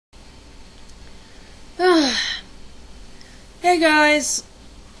Hey guys,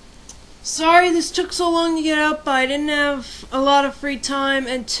 sorry this took so long to get up. I didn't have a lot of free time,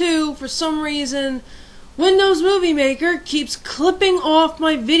 and two, for some reason, Windows Movie Maker keeps clipping off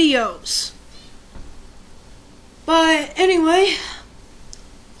my videos. But anyway,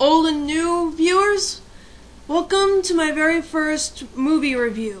 old and new viewers, welcome to my very first movie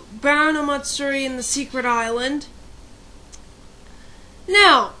review, Baron Omasuri and the Secret Island.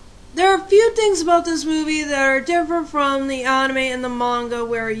 Now, there are a few things about this movie that are different from the anime and the manga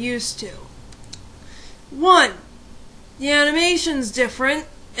we're used to. One, the animation's different,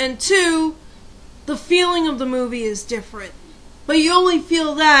 and two, the feeling of the movie is different. But you only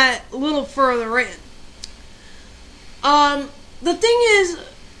feel that a little further in. The thing is,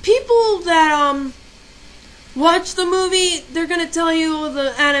 people that watch the movie, they're gonna tell you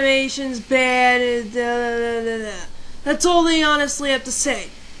the animation's bad, That's all they honestly have to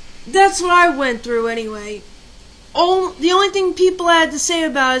say. That's what I went through anyway. The only thing people had to say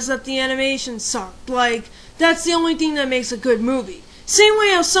about it is that the animation sucked. Like, that's the only thing that makes a good movie. Same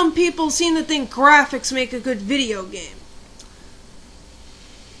way how some people seem to think graphics make a good video game.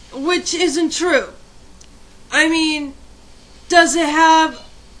 Which isn't true. I mean, does it have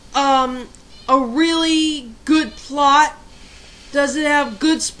a really good plot? Does it have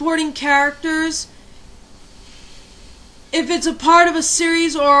good supporting characters? If it's a part of a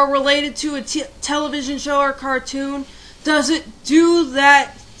series or related to a television show or cartoon, does it do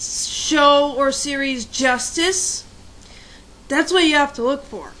that show or series justice? That's what you have to look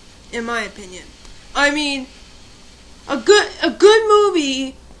for, in my opinion. I mean, a good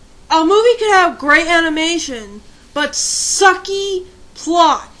movie, a movie could have great animation, but sucky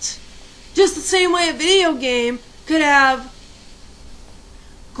plot. Just the same way a video game could have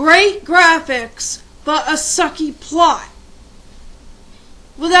great graphics, but a sucky plot.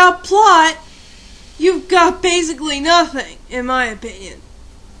 Without plot, you've got basically nothing, in my opinion.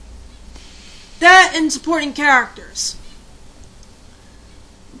 That and supporting characters.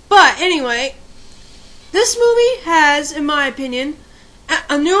 But anyway, this movie has, in my opinion,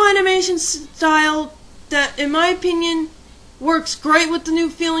 a new animation style that, in my opinion, works great with the new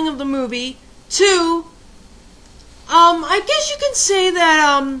feeling of the movie. Two, I guess you can say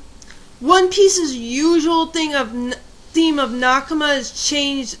that One Piece's usual theme of Nakama has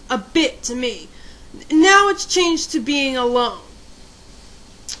changed a bit to me. Now it's changed to being alone.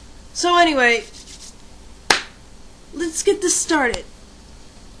 So anyway, let's get this started.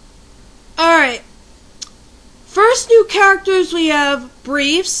 Alright. First new characters we have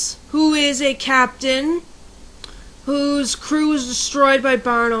Briefs, who is a captain whose crew was destroyed by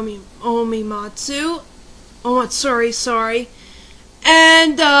Baron Omasuri, sorry.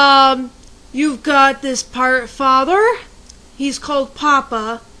 And you've got this pirate father. He's called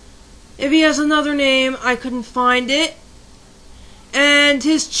Papa. If he has another name, I couldn't find it. And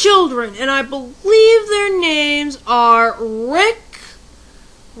his children, and I believe their names are Rick,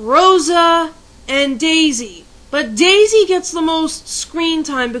 Rosa, and Daisy. But Daisy gets the most screen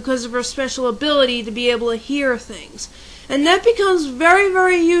time because of her special ability to be able to hear things. And that becomes very,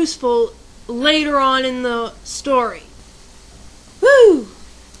 very useful later on in the story. Woo!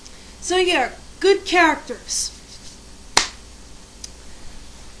 So yeah, good characters.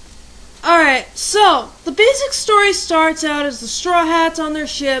 Alright, so the basic story starts out as the Straw Hats on their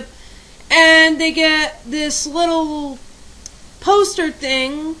ship, and they get this little poster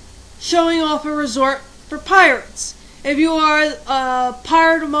thing showing off a resort for pirates. If you are a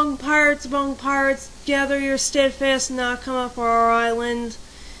pirate among pirates, gather your steadfast and not come up for our island.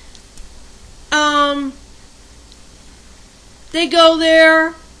 They go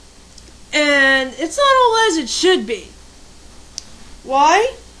there, and it's not all as it should be.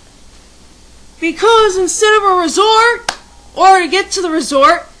 Why? Because instead of a resort, or to get to the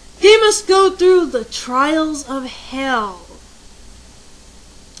resort, they must go through the trials of hell.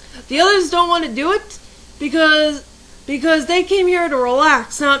 The others don't want to do it because they came here to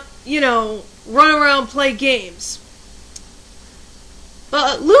relax, not, run around and play games.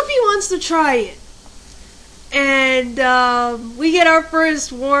 But Luffy wants to try it. And we get our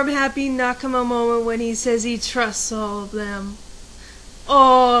first warm, happy Nakama moment when he says he trusts all of them.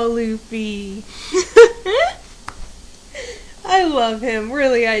 Oh, Luffy. I love him.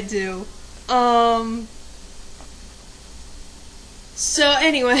 Really, I do. So,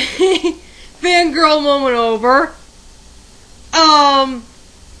 anyway. Fangirl moment over.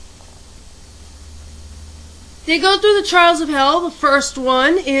 They go through the trials of hell. The first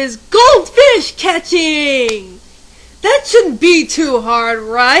one is goldfish catching! That shouldn't be too hard,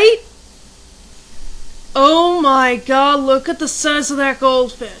 right? Oh my god, look at the size of that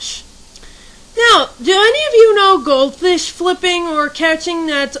goldfish. Now, do any of you know goldfish flipping or catching?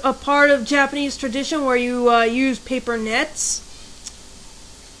 That's a part of Japanese tradition where you use paper nets.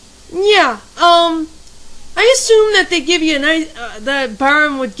 Yeah, I assume that they give you a nice, that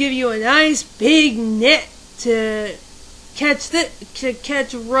Baron would give you a nice big net to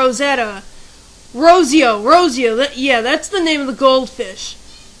catch Rosetta. Rosio, yeah, that's the name of the goldfish.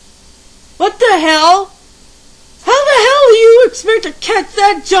 What the hell? How the hell do you expect to catch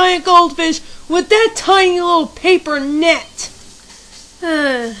that giant goldfish with that tiny little paper net?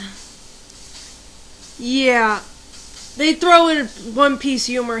 Yeah. They throw in One Piece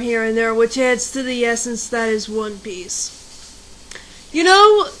humor here and there, which adds to the essence that is One Piece. You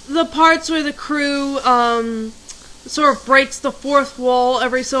know the parts where the crew sort of breaks the fourth wall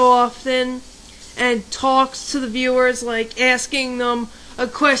every so often and talks to the viewers, like asking them a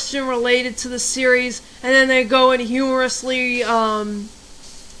question related to the series, and then they go and humorously answer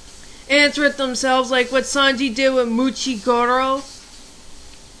it themselves, like what Sanji did with Muchigoro.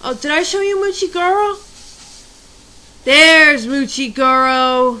 Oh, did I show you Muchigoro? There's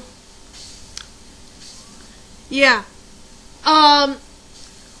Muchigoro. Yeah. Well,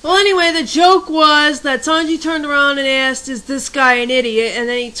 anyway, the joke was that Sanji turned around and asked, "Is this guy an idiot?" And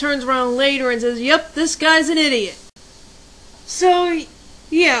then he turns around later and says, "Yep, this guy's an idiot." So,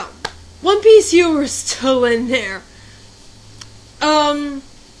 yeah, One Piece humor is still in there.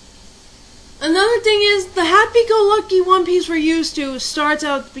 Another thing is, the happy-go-lucky One Piece we're used to starts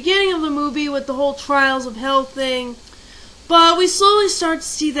out at the beginning of the movie with the whole Trials of Hell thing, but we slowly start to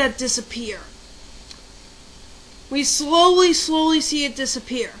see that disappear. We slowly see it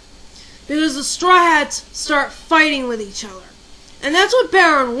disappear. Because the Straw Hats start fighting with each other. And that's what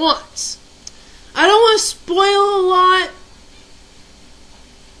Baron wants. I don't want to spoil a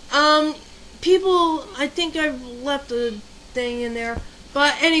lot. People, I think I've left a thing in there.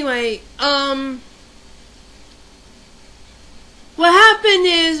 But anyway, what happened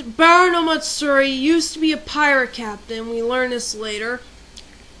is Baron Omasuri used to be a pirate captain. We learn this later.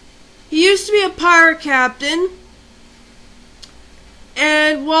 He used to be a pirate captain.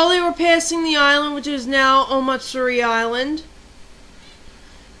 And while they were passing the island, which is now Omasuri Island,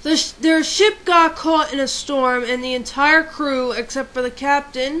 their ship got caught in a storm, and the entire crew, except for the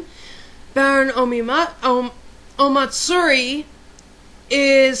captain, Baron Omasuri,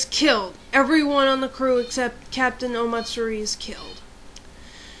 is killed. Everyone on the crew except Captain Omasuri is killed.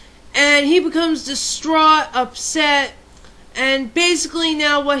 And he becomes distraught, upset, and basically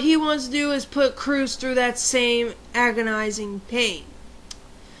now what he wants to do is put crews through that same agonizing pain.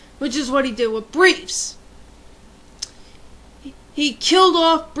 Which is what he did with Briefs. He killed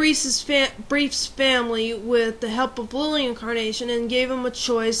off Briefs' family with the help of Lily Incarnation and gave him a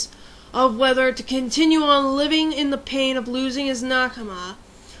choice of whether to continue on living in the pain of losing his Nakama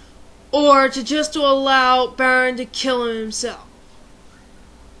or to just allow Baron to kill him himself.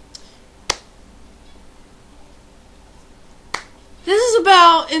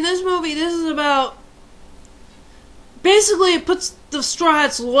 In this movie, this is about, basically it puts the Straw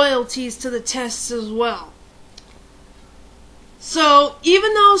Hats' loyalties to the test as well. So,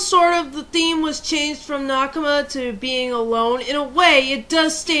 even though sort of the theme was changed from Nakama to being alone, in a way, it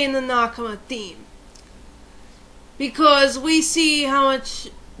does stay in the Nakama theme. Because we see how much,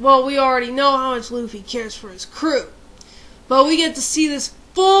 well, we already know how much Luffy cares for his crew. But we get to see this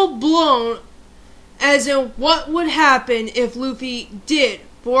full-blown, as in what would happen if Luffy did,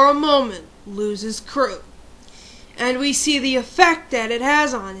 for a moment, lose his crew. And we see the effect that it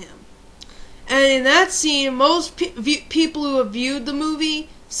has on him. And in that scene, most people who have viewed the movie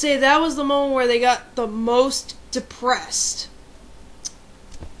say that was the moment where they got the most depressed.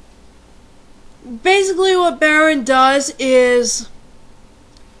 Basically what Baron does is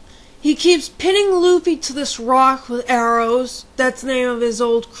he keeps pinning Luffy to this rock with arrows. That's the name of his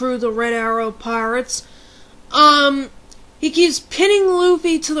old crew, the Red Arrow Pirates. He keeps pinning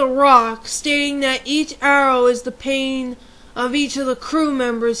Luffy to the rock, stating that each arrow is the pain of each of the crew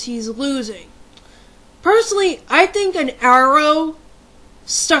members he's losing. Personally, I think an arrow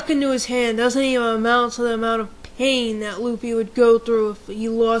stuck into his hand doesn't even amount to the amount of pain that Luffy would go through if he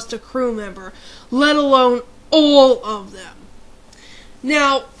lost a crew member, let alone all of them.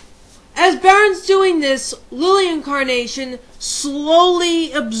 Now, as Baron's doing this, Lily Incarnation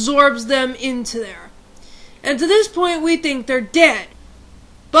slowly absorbs them into there. And to this point, we think they're dead.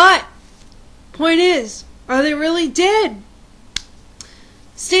 But, point is, are they really dead?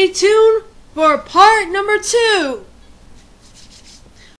 Stay tuned for part number 2.